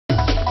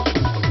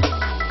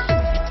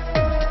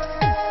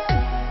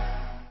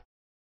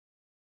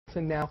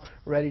Now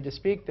ready to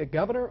speak, the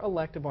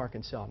governor-elect of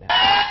Arkansas now.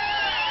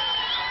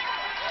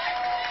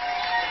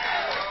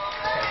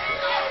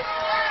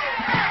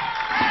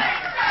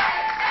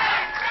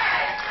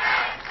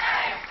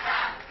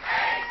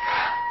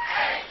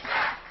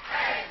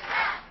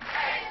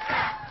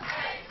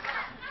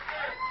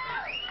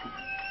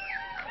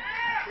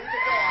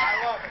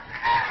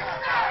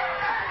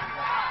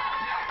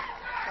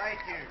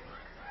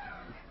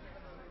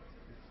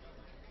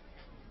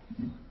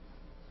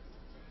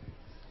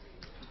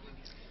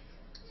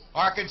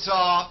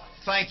 Arkansas,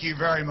 thank you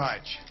very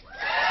much.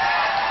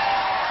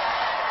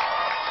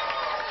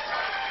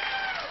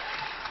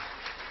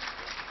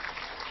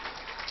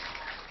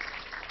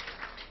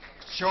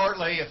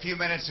 Shortly, a few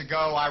minutes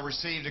ago, I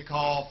received a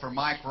call from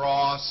Mike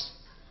Ross,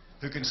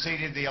 who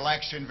conceded the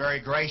election very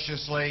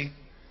graciously,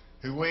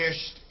 who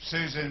wished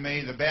Susan and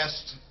me the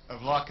best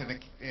of luck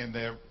in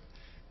the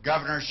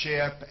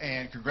governorship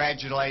and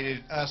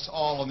congratulated us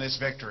all on this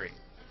victory.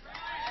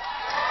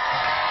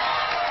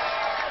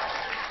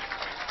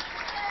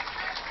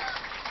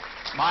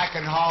 Mike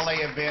and Holly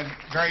have been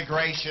very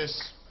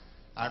gracious.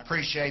 I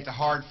appreciate the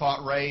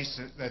hard-fought race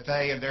that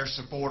they and their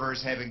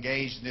supporters have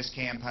engaged in this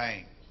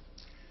campaign.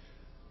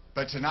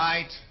 But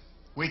tonight,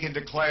 we can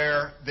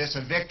declare this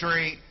a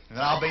victory, and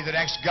that I'll be the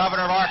next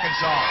governor of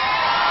Arkansas.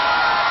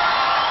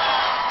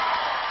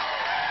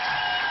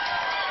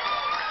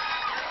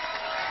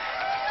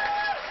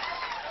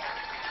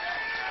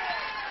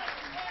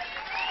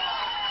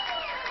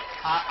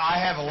 I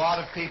have a lot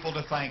of people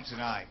to thank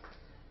tonight.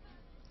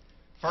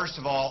 First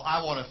of all,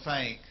 I want to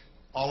thank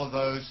all of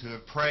those who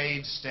have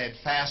prayed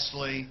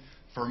steadfastly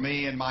for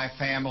me and my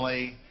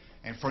family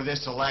and for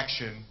this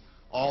election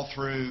all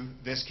through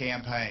this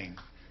campaign.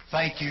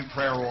 Thank you,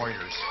 prayer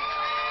warriors.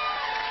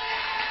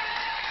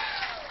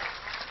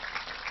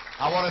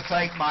 I want to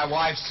thank my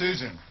wife,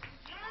 Susan,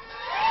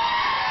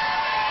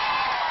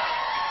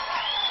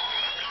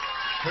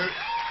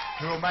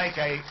 who will make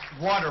a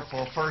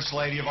wonderful First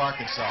Lady of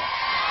Arkansas.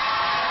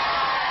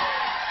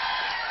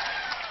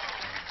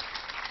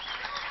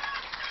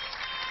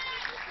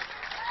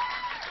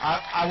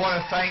 I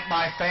want to thank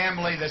my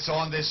family that's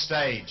on this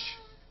stage.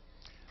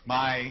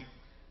 My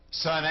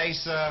son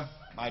Asa,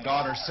 my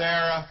daughter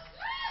Sarah,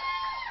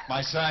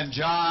 my son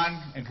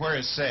John, and where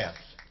is Seth?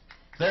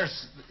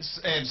 There's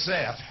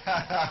Seth.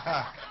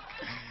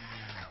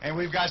 And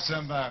we've got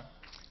some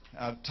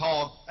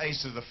tall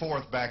Asa the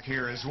fourth back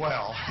here as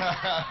well.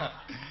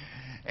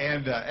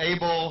 And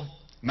Abel,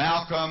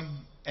 Malcolm,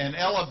 and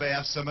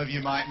Elabeth, some of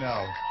you might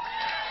know.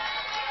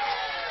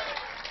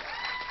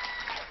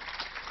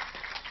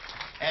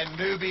 And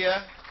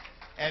Nubia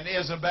and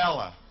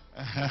Isabella.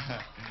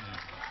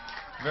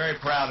 Very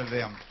proud of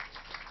them.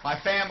 My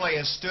family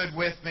has stood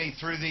with me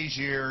through these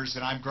years,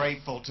 and I'm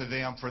grateful to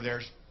them for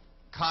their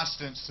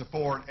constant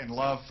support and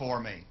love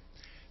for me,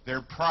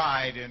 their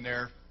pride in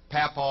their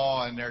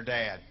papa and their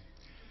dad.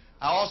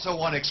 I also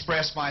want to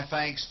express my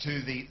thanks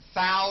to the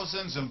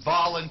thousands of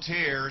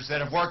volunteers that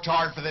have worked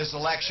hard for this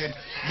election.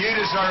 You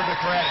deserve the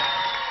credit.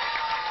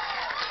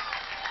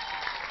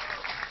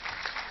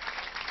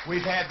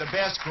 We've had the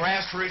best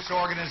grassroots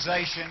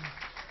organization.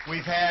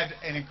 We've had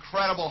an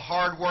incredible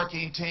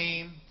hard-working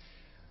team.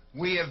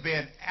 We have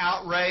been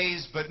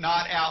outraised but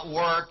not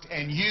outworked,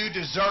 and you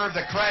deserve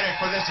the credit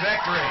for this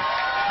victory.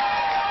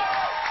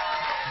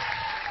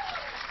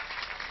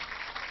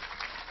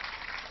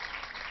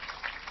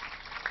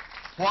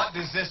 What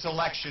does this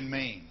election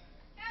mean?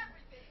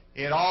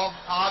 It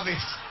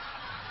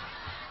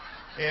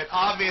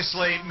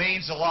obviously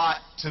means a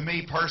lot to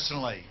me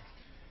personally.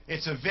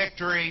 It's a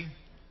victory.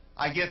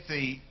 I get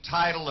the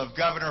title of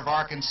governor of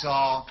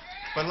Arkansas,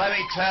 but let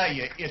me tell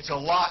you, it's a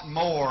lot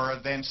more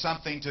than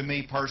something to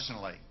me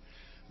personally.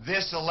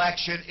 This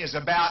election is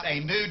about a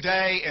new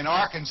day in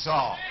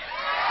Arkansas.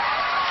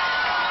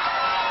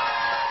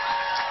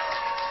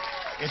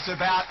 It's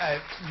about a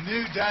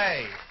new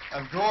day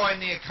of growing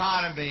the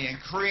economy and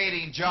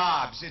creating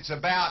jobs. It's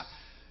about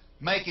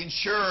making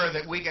sure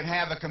that we can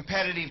have a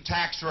competitive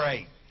tax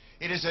rate.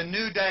 It is a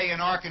new day in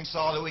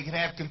Arkansas that we can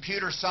have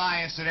computer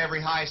science in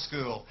every high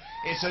school.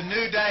 It's a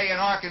new day in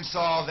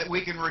Arkansas that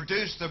we can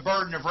reduce the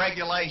burden of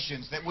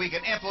regulations, that we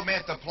can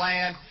implement the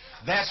plan.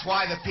 That's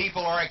why the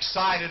people are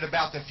excited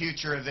about the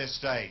future of this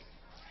state.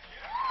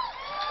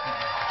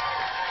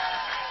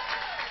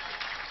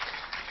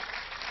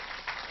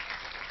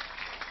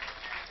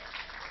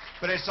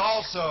 But it's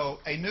also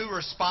a new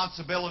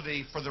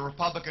responsibility for the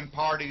Republican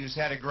Party, who's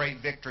had a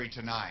great victory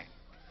tonight.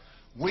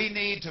 We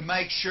need to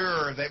make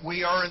sure that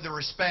we earn the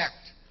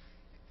respect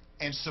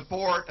and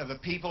support of the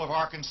people of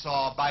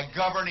Arkansas by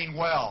governing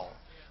well,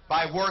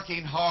 by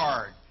working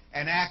hard,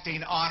 and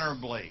acting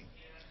honorably.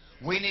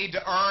 We need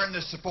to earn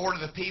the support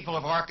of the people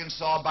of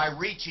Arkansas by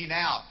reaching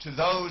out to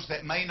those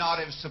that may not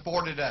have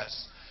supported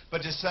us,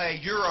 but to say,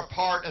 you're a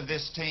part of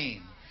this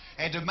team.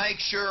 And to make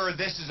sure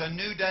this is a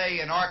new day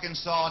in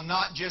Arkansas,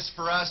 not just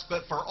for us,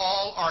 but for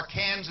all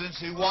Arkansans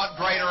who want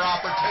greater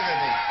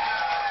opportunity.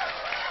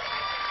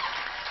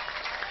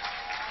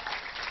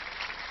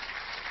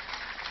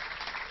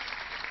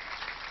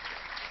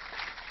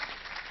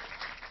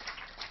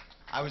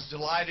 I was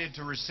delighted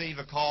to receive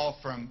a call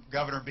from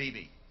Governor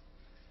Beebe,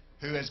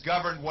 who has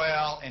governed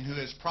well and who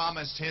has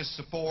promised his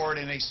support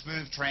in a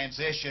smooth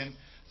transition.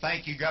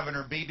 Thank you,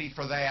 Governor Beebe,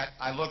 for that.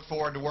 I look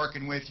forward to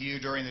working with you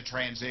during the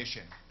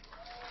transition.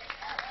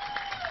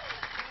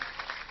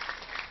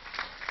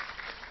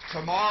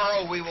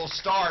 Tomorrow we will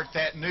start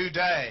that new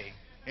day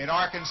in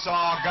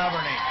Arkansas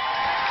governing.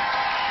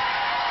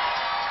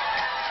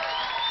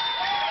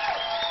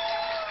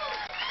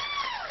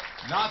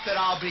 Not that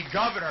I'll be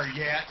governor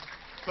yet,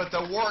 but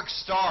the work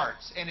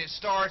starts, and it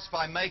starts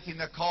by making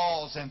the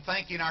calls and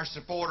thanking our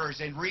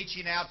supporters and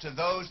reaching out to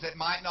those that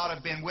might not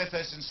have been with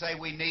us and say,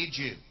 we need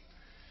you.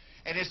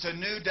 And it's a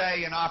new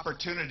day and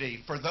opportunity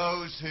for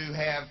those who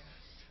have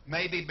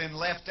maybe been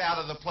left out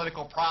of the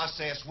political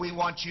process. We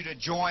want you to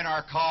join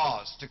our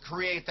cause to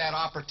create that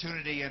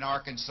opportunity in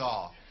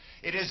Arkansas.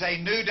 It is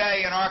a new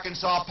day in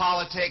Arkansas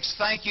politics.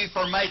 Thank you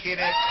for making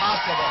it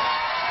possible.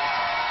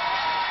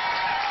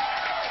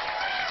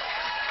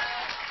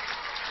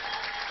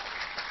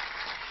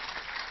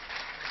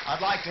 I'd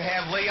like to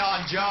have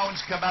Leon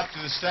Jones come up to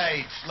the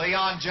stage.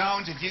 Leon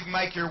Jones, if you can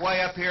make your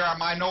way up here, our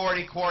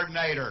minority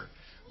coordinator.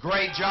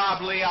 Great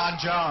job, Leon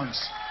Jones.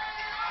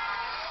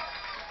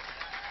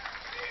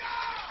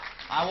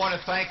 I want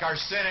to thank our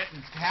Senate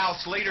and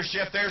House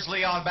leadership. There's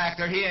Leon back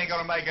there. He ain't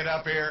going to make it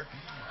up here.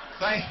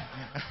 Thank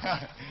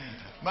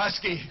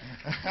Muskie.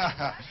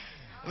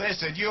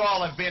 Listen, you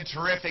all have been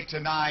terrific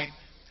tonight.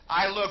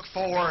 I look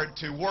forward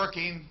to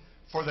working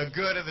for the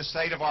good of the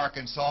state of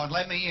Arkansas. And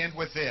let me end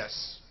with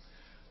this.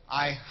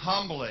 I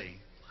humbly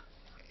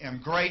am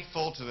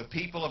grateful to the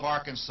people of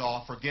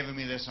Arkansas for giving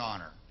me this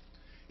honor.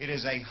 It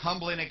is a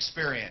humbling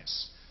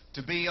experience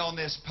to be on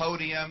this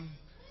podium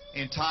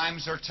in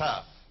times are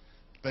tough.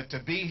 But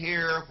to be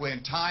here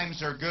when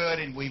times are good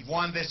and we've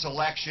won this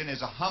election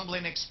is a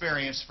humbling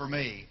experience for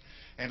me.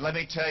 And let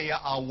me tell you,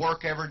 I'll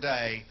work every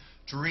day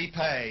to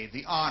repay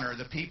the honor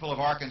the people of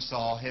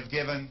Arkansas have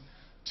given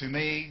to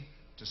me,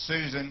 to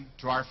Susan,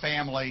 to our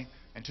family,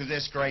 and to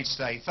this great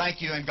state.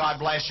 Thank you, and God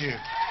bless you.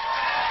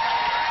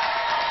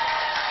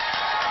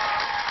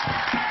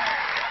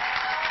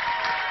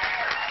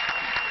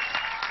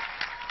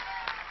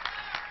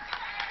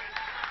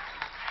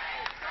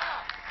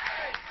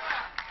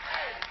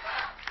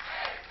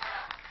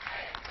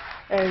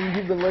 And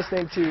you've been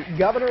listening to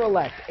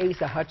Governor-elect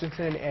Asa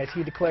Hutchinson as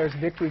he declares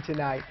victory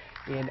tonight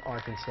in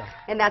Arkansas.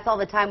 And that's all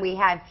the time we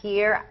have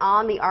here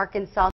on the Arkansas